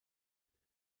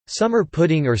Summer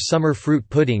pudding or summer fruit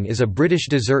pudding is a British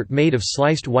dessert made of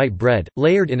sliced white bread,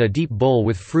 layered in a deep bowl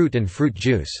with fruit and fruit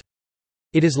juice.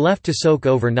 It is left to soak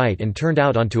overnight and turned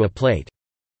out onto a plate.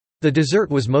 The dessert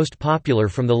was most popular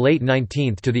from the late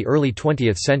 19th to the early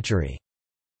 20th century.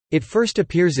 It first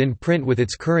appears in print with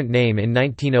its current name in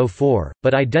 1904,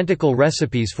 but identical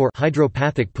recipes for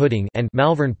hydropathic pudding and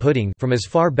Malvern pudding from as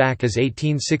far back as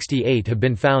 1868 have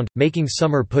been found. Making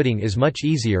summer pudding is much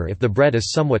easier if the bread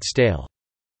is somewhat stale.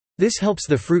 This helps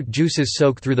the fruit juices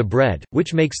soak through the bread,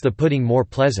 which makes the pudding more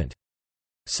pleasant.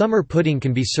 Summer pudding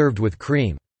can be served with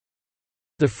cream.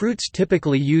 The fruits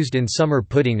typically used in summer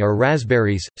pudding are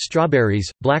raspberries,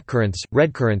 strawberries, blackcurrants,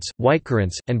 redcurrants,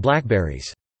 whitecurrants, and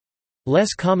blackberries.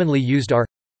 Less commonly used are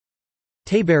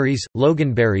tayberries,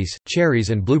 loganberries,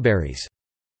 cherries and blueberries.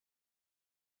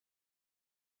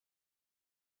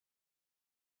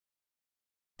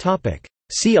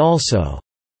 See also: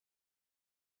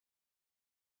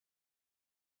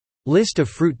 List of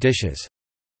fruit dishes.